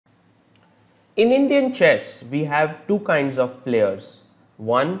In Indian chess, we have two kinds of players.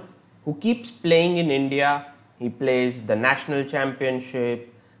 One who keeps playing in India, he plays the national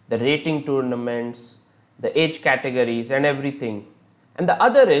championship, the rating tournaments, the age categories and everything. And the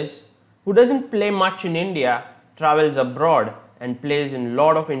other is who doesn't play much in India, travels abroad and plays in a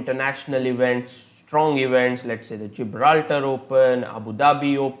lot of international events, strong events, let's say the Gibraltar Open, Abu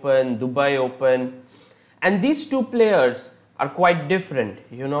Dhabi Open, Dubai Open. And these two players are quite different,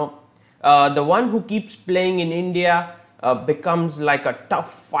 you know. The one who keeps playing in India becomes like a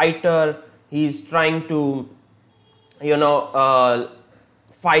tough fighter. He's trying to,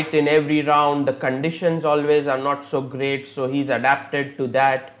 fight in every round. The conditions always are not so great, so he's adapted to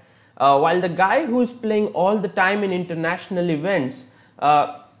that. While the guy who's playing all the time in international events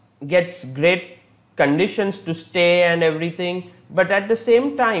gets great conditions to stay and everything, but at the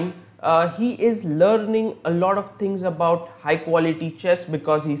same time, he is learning a lot of things about high quality chess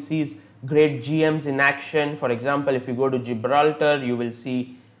because he sees great GMs in action. For example, if you go to Gibraltar, you will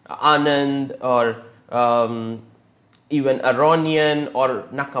see Anand or even Aronian or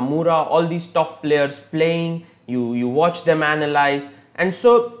Nakamura, all these top players playing. You watch them analyze, and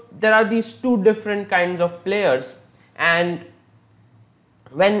so there are these two different kinds of players, and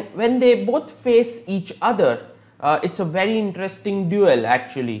when they both face each other, it's a very interesting duel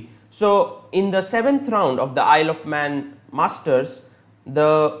actually. So in the 7th round of the Isle of Man Masters,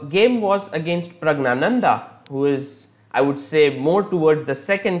 the game was against Praggnanandhaa, who is, I would say, more towards the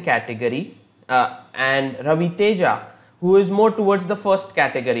second category, and Ravi Teja, who is more towards the first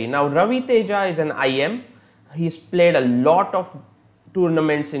category. Now Ravi Teja is an IM. He's played a lot of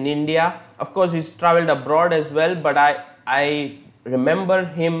tournaments in India. Of course, he's traveled abroad as well, but I remember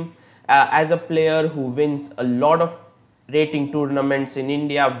him as a player who wins a lot of rating tournaments in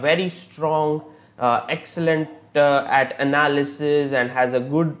India, very strong, excellent at analysis and has a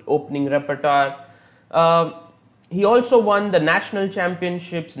good opening repertoire. He also won the national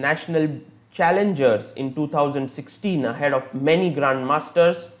championships, national challengers in 2016 ahead of many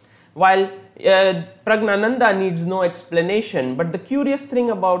grandmasters, while Praggnanandhaa needs no explanation. But the curious thing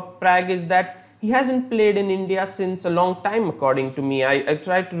about Pragg is that he hasn't played in India since a long time, according to me. I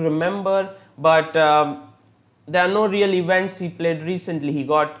tried to remember, but there are no real events he played recently. He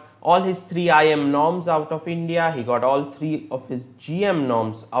got all his 3 IM norms out of India, he got all 3 of his GM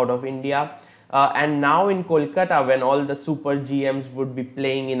norms out of India, and now in Kolkata, when all the super GMs would be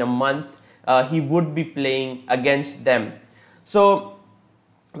playing in a month, he would be playing against them. So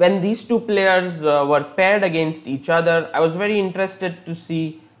when these two players were paired against each other, I was very interested to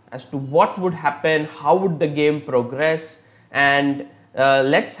see as to what would happen, how would the game progress, and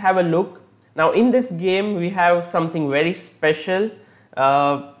let's have a look. Now in this game we have something very special.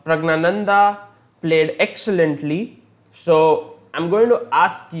 Praggnanandhaa played excellently, so I'm going to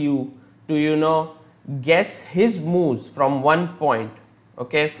ask you to guess his moves from 1 point,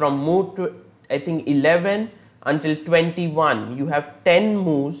 okay, from move to I think 11 until 21. You have 10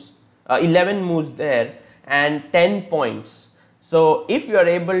 moves, 11 moves there and 10 points. So if you are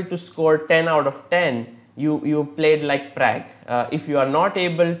able to score 10 out of 10, you played like Pragg. If you are not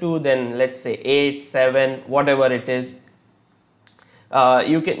able to, then let's say 8, 7, whatever it is,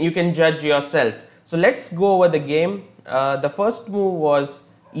 you can judge yourself. So let's go over the game. The first move was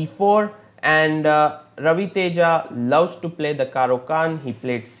e4, and Ravi Teja loves to play the Caro-Kann. He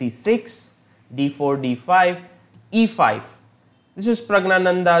played c6, d4, d5, e5. This is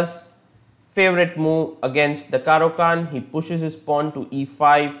Praggnanandhaa's favorite move against the Caro-Kann. He pushes his pawn to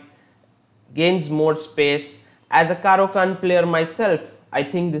e5, gains more space. As a Caro-Kann player myself, I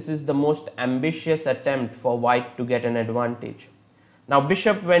think this is the most ambitious attempt for white to get an advantage. Now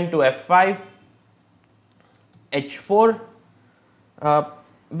bishop went to f5, h4.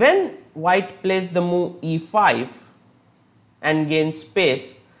 When white plays the move e5 and gains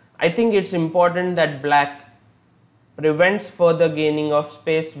space, I think it's important that black prevents further gaining of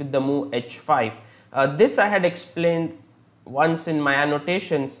space with the move h5. This I had explained once in my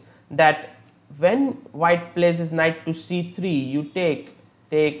annotations, that when white plays his knight to c3, you take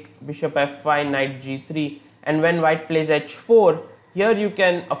bishop f5, knight g3, and when white plays h4, here you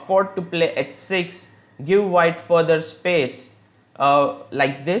can afford to play h6, give white further space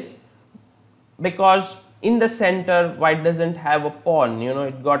like this, because in the center white doesn't have a pawn,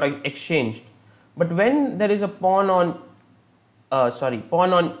 it got exchanged. But when there is a pawn on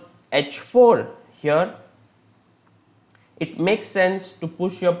h4 here, it makes sense to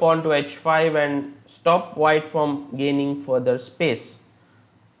push your pawn to h5 and stop white from gaining further space.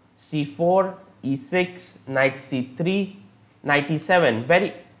 c4, e6, knight c3, knight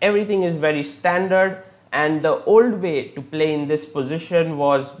e7. Everything is very standard, and the old way to play in this position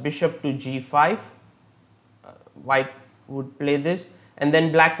was bishop to g5. White would play this, and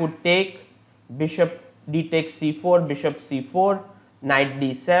then black would take, bishop d takes c4, bishop c4, knight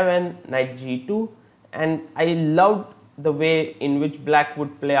d7, knight g2, and I loved the way in which black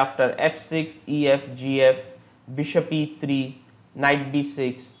would play after f6, ef, gf, bishop e3, knight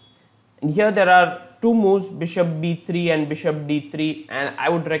b6. And here there are two moves, bishop b3 and bishop d3, and I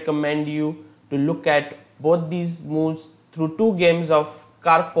would recommend you to look at both these moves through two games of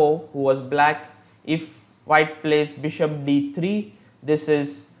Karpov, who was black. If white plays bishop d3, this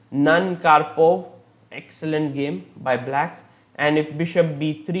is none Karpov, excellent game by black, and if bishop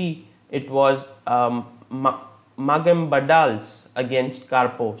b3, it was Magam Badals against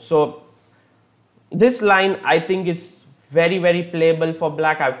Karpov. So this line I think is very playable for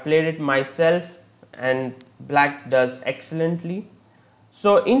black. I've played it myself and black does excellently.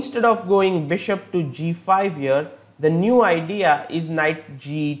 So instead of going bishop to g5 here, the new idea is knight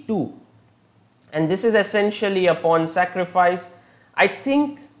g2, and this is essentially a pawn sacrifice. I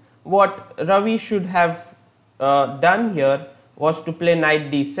think what Ravi should have done here was to play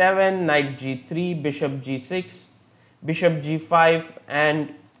knight d7, knight g3, bishop g6, bishop g5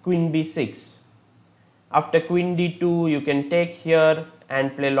 and queen b6. After queen d2, you can take here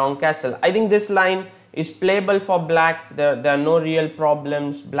and play long castle. I think this line is playable for black. There are no real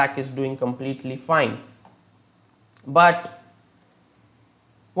problems. Black is doing completely fine. But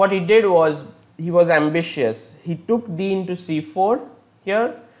what he did was, he was ambitious. He took d into c4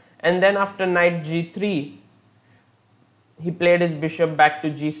 here, and then after knight g3, he played his bishop back to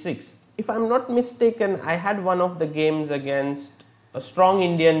g6. If I'm not mistaken, I had one of the games against a strong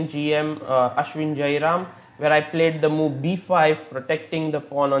Indian GM, Ashwin Jairam, where I played the move b5, protecting the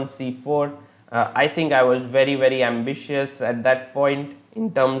pawn on c4. I think I was very ambitious at that point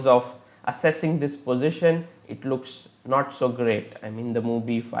in terms of assessing this position. It looks not so great, I mean the move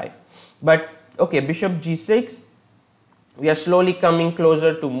b5. But okay, bishop g6. We are slowly coming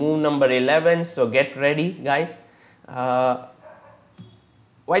closer to move number 11, so get ready guys.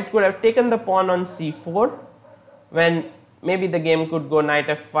 White could have taken the pawn on c4, when maybe the game could go knight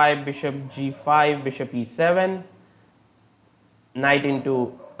f5, bishop g5, bishop e7, knight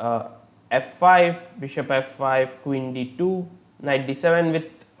into f5, bishop f5, queen d2, knight d7 with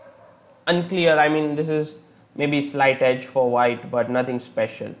unclear, I mean this is maybe slight edge for white but nothing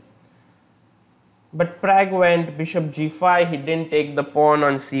special. But Pragg went bishop g5, he didn't take the pawn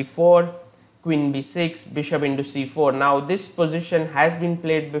on c4, queen b6, bishop into c4. Now this position has been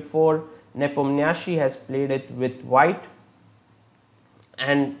played before. Nepomniachtchi has played it with white,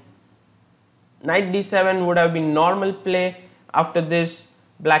 and knight d7 would have been normal play. After this,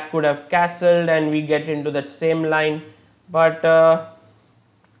 black could have castled and we get into that same line, but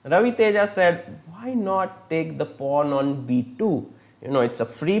Ravi Teja said, why not take the pawn on b2? You know, it's a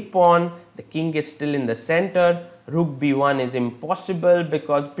free pawn, the king is still in the center, rook b1 is impossible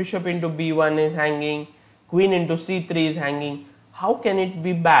because bishop into b1 is hanging, queen into c3 is hanging. How can it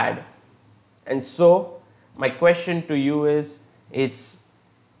be bad? And so my question to you is, it's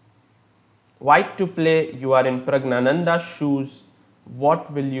white to play, you are in Praggnanandhaa's shoes,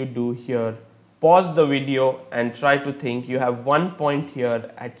 what will you do here? Pause the video and try to think. You have 1 point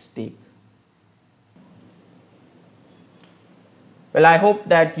here at stake. Well, I hope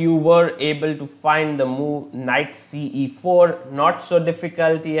that you were able to find the move knight ce4 not so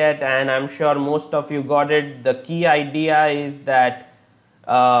difficult yet, and I'm sure most of you got it. The key idea is that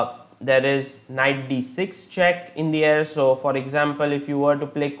there is knight d6 check in the air. So for example, if you were to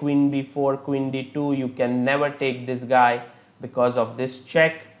play queen b4, queen d2, you can never take this guy because of this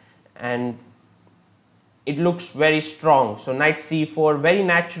check, and it looks very strong. So knight c4, very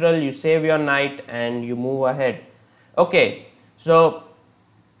natural, you save your knight and you move ahead. Okay, so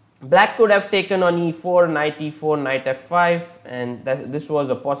black could have taken on e4, knight e4, knight f5, and this was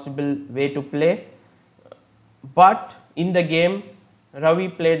a possible way to play. But in the game, Ravi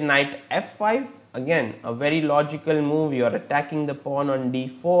played knight f5, again a very logical move. You are attacking the pawn on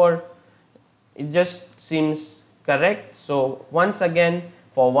d4. It just seems correct. So once again,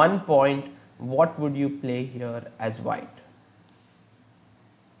 for 1 point, what would you play here as white?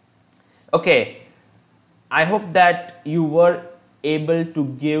 Okay, I hope that you were able to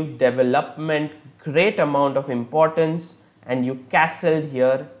give development great amount of importance and you castled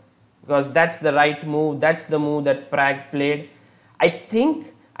here, because that's the right move. That's the move that Pragg played. I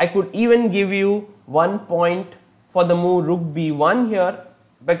think I could even give you 1 point for the move rook b1 here,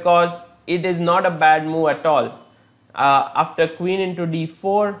 because it is not a bad move at all. After queen into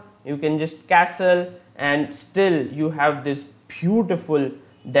d4, you can just castle and still you have this beautiful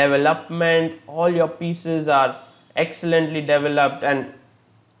development, all your pieces are excellently developed and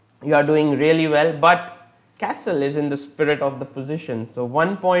you are doing really well, but castle is in the spirit of the position. So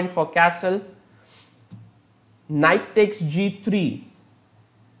 1 point for castle. Knight takes g3.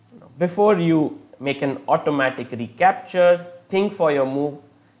 Before you make an automatic recapture, think for your move.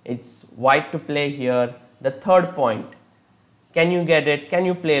 It's white to play here. The third point, can you get it? Can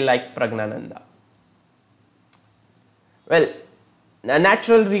you play like Praggnanandhaa? Well, a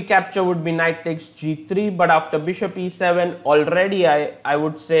natural recapture would be knight takes g3, but after bishop e7, already I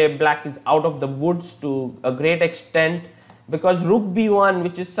would say black is out of the woods to a great extent, because rook b1,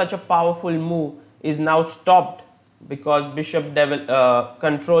 which is such a powerful move, is now stopped because bishop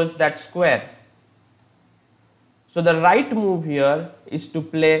controls that square. So the right move here is to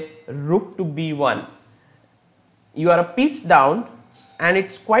play rook to b1. You are a piece down and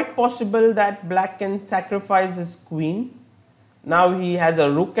it's quite possible that black can sacrifice his queen. Now he has a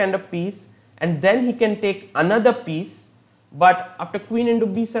rook and a piece, and then he can take another piece, but after queen into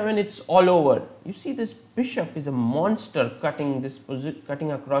b7 it's all over. You see, this bishop is a monster cutting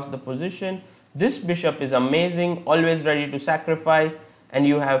across the position. This bishop is amazing, always ready to sacrifice, and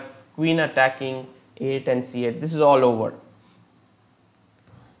you have queen attacking a8 and c8. This is all over.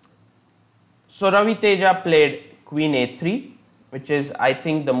 So Ravi Teja played queen a3, which is, I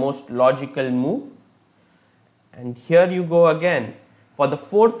think, the most logical move. And here you go again. For the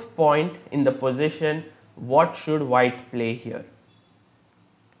fourth point in the position, what should white play here?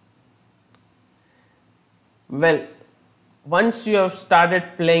 Well, once you have started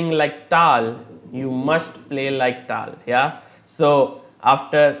playing like Tal, you must play like Tal, yeah? So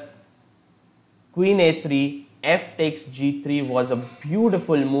after queen a3, f takes g3 was a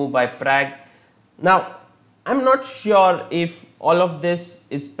beautiful move by Pragg. Now, I'm not sure if all of this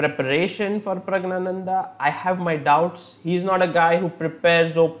is preparation for Praggnanandhaa. I have my doubts. He is not a guy who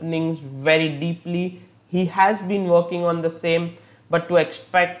prepares openings very deeply. He has been working on the same, but to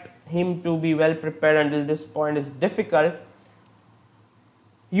expect him to be well prepared until this point is difficult.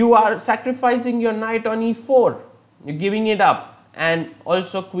 You are sacrificing your knight on e4. You're giving it up, and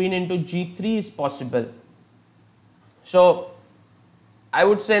also queen into g3 is possible. So I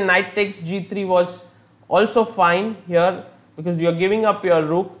would say knight takes g3 was also fine here, because you are giving up your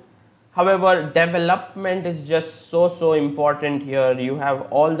rook. However, development is just so important here. You have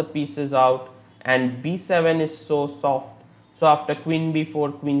all the pieces out and b7 is so soft. So after queen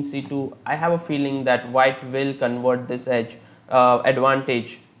b4, queen c2, I have a feeling that white will convert this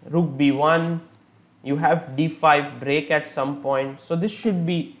advantage. Rook b1, you have d5 break at some point, so this should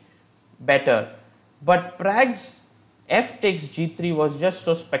be better. But Pragg's f takes g3 was just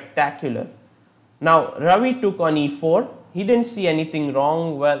so spectacular. Now Ravi took on e4. He didn't see anything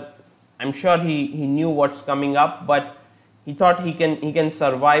wrong. Well, I'm sure he knew what's coming up, but he thought he can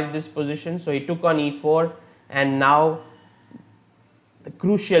survive this position. So he took on e4, and now the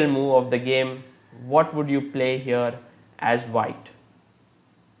crucial move of the game. What would you play here as white?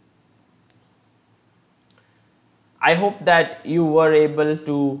 I hope that you were able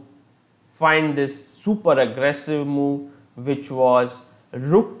to find this super aggressive move, which was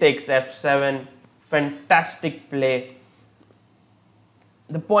rook takes f7. Fantastic play.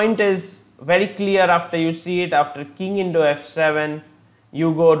 The point is very clear after you see it. After king into f7,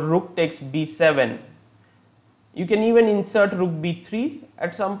 you go rook takes b7. You can even insert rook b3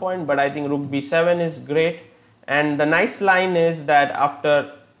 at some point, but I think rook b7 is great. And the nice line is that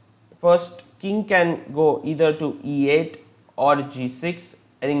after first king can go either to e8 or g6.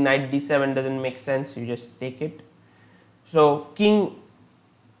 I think knight d7 doesn't make sense, you just take it. So king,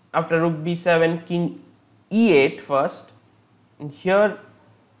 after rook b7, king e8 first, and here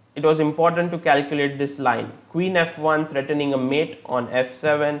it was important to calculate this line. Queen f1 threatening a mate on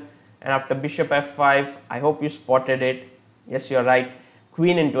f7, and after bishop f5, I hope you spotted it. Yes, you're right.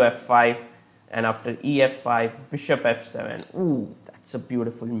 Queen into f5, and after ef5, bishop f7. Ooh, that's a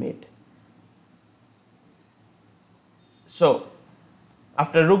beautiful mate. So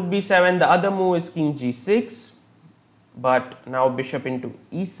after rook b7, the other move is king g6, but now bishop into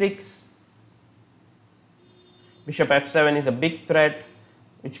e6. Bishop f7 is a big threat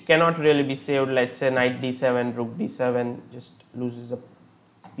which cannot really be saved. Let's say knight d7, rook d7 just loses a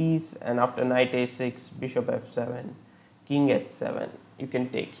piece, and after knight a6, bishop f7, king h7, you can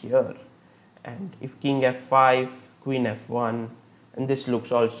take here, and if king f5, queen f1, and this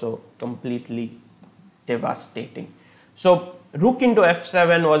looks also completely devastating. So rook into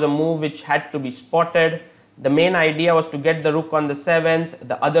f7 was a move which had to be spotted. The main idea was to get the rook on the 7th,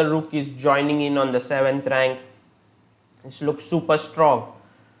 the other rook is joining in on the 7th rank. This looks super strong.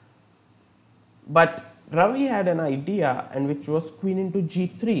 But Ravi had an idea, and which was queen into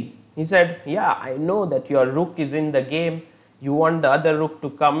g3. He said, yeah, I know that your rook is in the game, you want the other rook to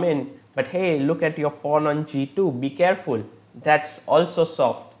come in, but hey, look at your pawn on g2, be careful, that's also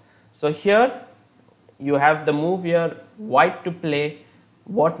soft. So here you have the move here, white to play.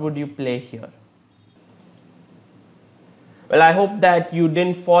 What would you play here? Well, I hope that you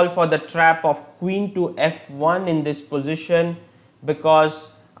didn't fall for the trap of queen to f1 in this position, because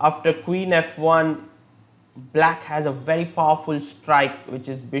after queen f1, black has a very powerful strike, which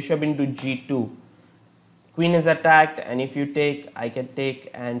is bishop into g2. Queen is attacked, and if you take, I can take,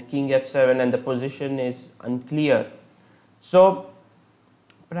 and king f7, and the position is unclear. So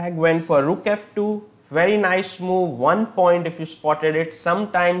Pragg went for rook f2. Very nice move, 1 point if you spotted it.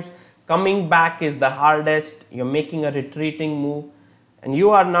 Sometimes coming back is the hardest. You're making a retreating move, and you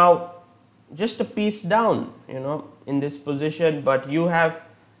are now just a piece down, in this position, but you have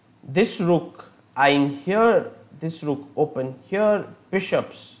this rook eyeing here, this rook open here,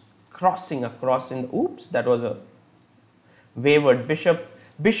 bishops crossing across in the, oops, that was a wayward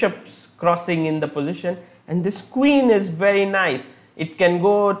bishops crossing in the position, and this queen is very nice. It can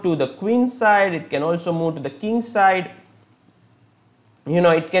go to the queen side, it can also move to the king side,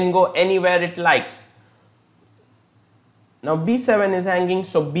 it can go anywhere it likes. Now b7 is hanging,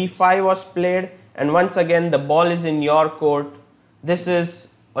 so b5 was played, and once again the ball is in your court. This is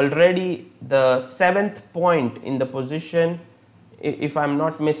already the 7th point in the position, if I'm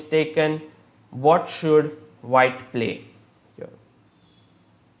not mistaken. What should white play here?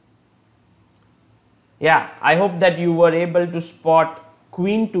 Yeah, I hope that you were able to spot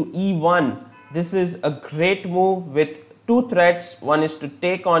queen to e1. This is a great move with two threats. One is to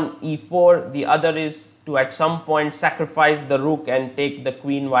take on e4, the other is to at some point sacrifice the rook and take the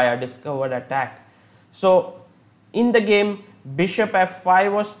queen via discovered attack. So in the game, bishop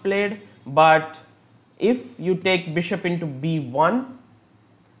f5 was played, but if you take bishop into b1,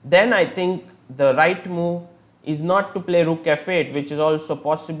 then I think the right move is not to play rook f8, which is also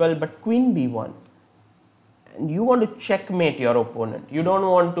possible, but queen b1. And you want to checkmate your opponent. You don't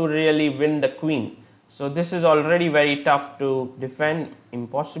want to really win the queen. So this is already very tough to defend,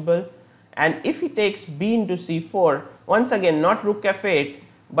 impossible. And if he takes b into c4, once again not rook f8,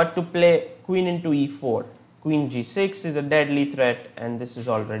 but to play queen into e4. Queen g6 is a deadly threat, and this is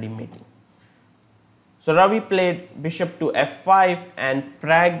already mating. So Ravi played bishop to f5, and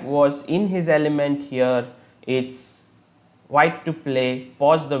Pragg was in his element here. It's white to play.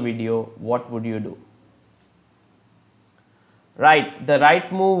 Pause the video. What would you do? Right, the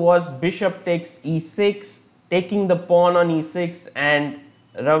right move was bishop takes e6, taking the pawn on e6, and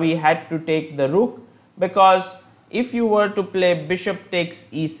Ravi had to take the rook, because if you were to play bishop takes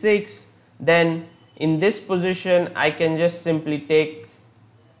e6, then in this position I can just simply take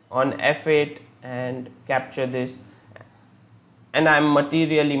on f8 and capture this, and I'm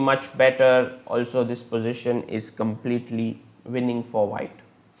materially much better. Also this position is completely winning for white.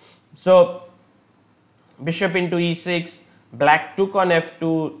 So bishop into e6, black took on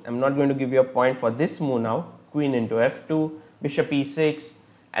f2. I'm not going to give you a point for this move now. Queen into f2, bishop e6,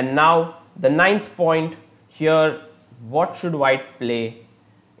 and now the 9th point here. What should white play?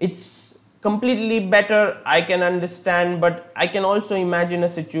 It's completely better, I can understand, but I can also imagine a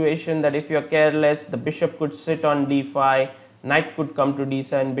situation that if you're careless, the bishop could sit on d5, knight could come to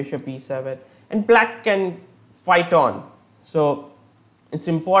d7, bishop e7, and black can fight on. So it's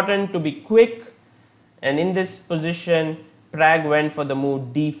important to be quick, and in this position Pragg went for the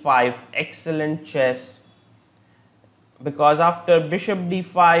move d5. Excellent chess, because after bishop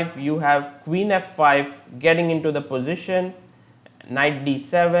d5 you have queen f5 getting into the position, knight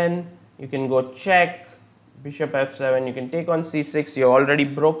d7, you can go check, bishop f7, you can take on c6, you're already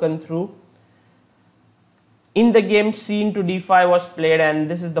broken through. In the game, c into d5 was played,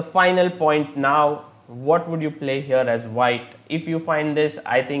 and this is the final point now. What would you play here as white? If you find this,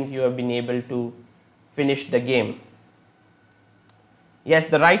 I think you have been able to finish the game. Yes,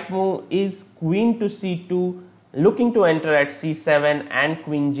 the right move is queen to c2, looking to enter at c7 and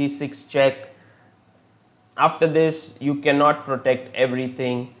queen g6 check. After this, you cannot protect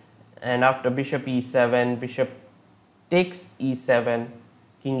everything, and after bishop e7, bishop takes e7,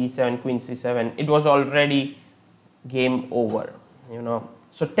 king e7, queen c7, it was already game over,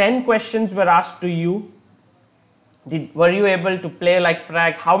 So 10 questions were asked to you. Were you able to play like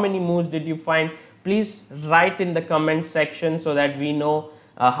Pragg? How many moves did you find? Please write in the comment section so that we know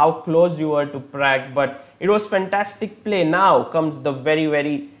how close you were to Pragg. But it was fantastic play. Now comes the very,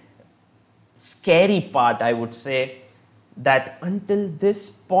 very scary part, I would say, that until this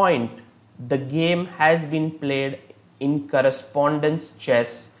point, the game has been played in correspondence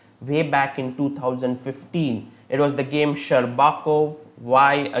chess, way back in 2015. It was the game Sherbakov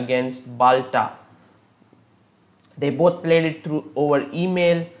Y against Balta. They both played it through over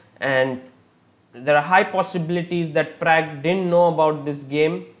email, and there are high possibilities that Pragg didn't know about this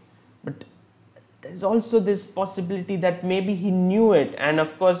game, but there's also this possibility that maybe he knew it. And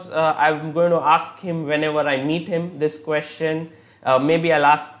of course, I'm going to ask him whenever I meet him this question. Maybe I'll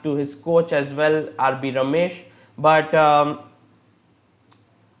ask to his coach as well, RB Ramesh. But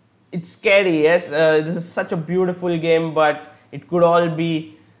it's scary, yes. This is such a beautiful game, but it could all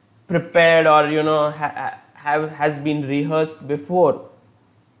be prepared, or has been rehearsed before.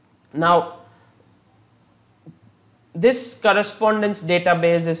 Now, this correspondence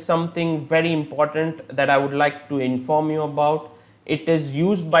database is something very important that I would like to inform you about. It is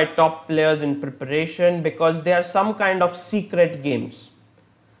used by top players in preparation because they are some kind of secret games.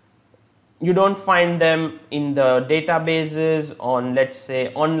 You don't find them in the databases, on, let's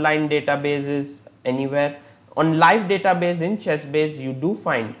say, online databases anywhere. On live database in Chessbase you do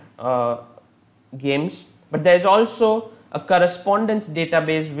find games, but there is also a correspondence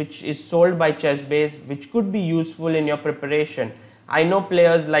database which is sold by Chessbase, which could be useful in your preparation. I know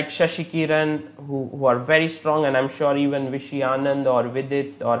players like Shashi Kiran who are very strong, and I'm sure even Vishy Anand or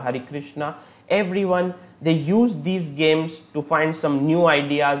Vidit or Hari Krishna, everyone, they use these games to find some new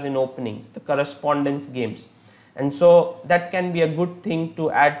ideas in openings, the correspondence games. And so that can be a good thing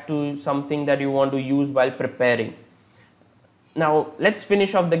to add to something that you want to use while preparing. Now let's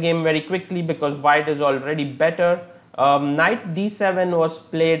finish off the game very quickly because white is already better. Knight d7 was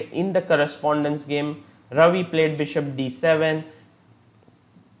played in the correspondence game. Ravi played bishop d7.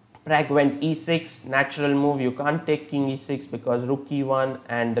 Pragg went e6, natural move. You can't take king e6 because rook e1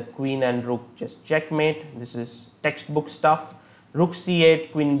 and the queen and rook just checkmate. This is textbook stuff. Rook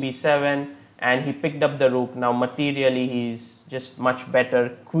c8, queen b7, and he picked up the rook. Now materially he's just much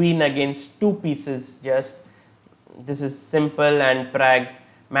better. Queen against two pieces, just this is simple, and Pragg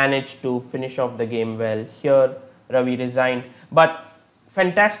managed to finish off the game well. Here Ravi resigned, but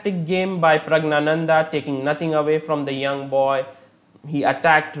fantastic game by Praggnanandhaa, taking nothing away from the young boy. He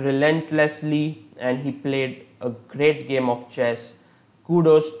attacked relentlessly and he played a great game of chess.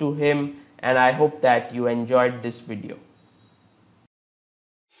 Kudos to him, and I hope that you enjoyed this video.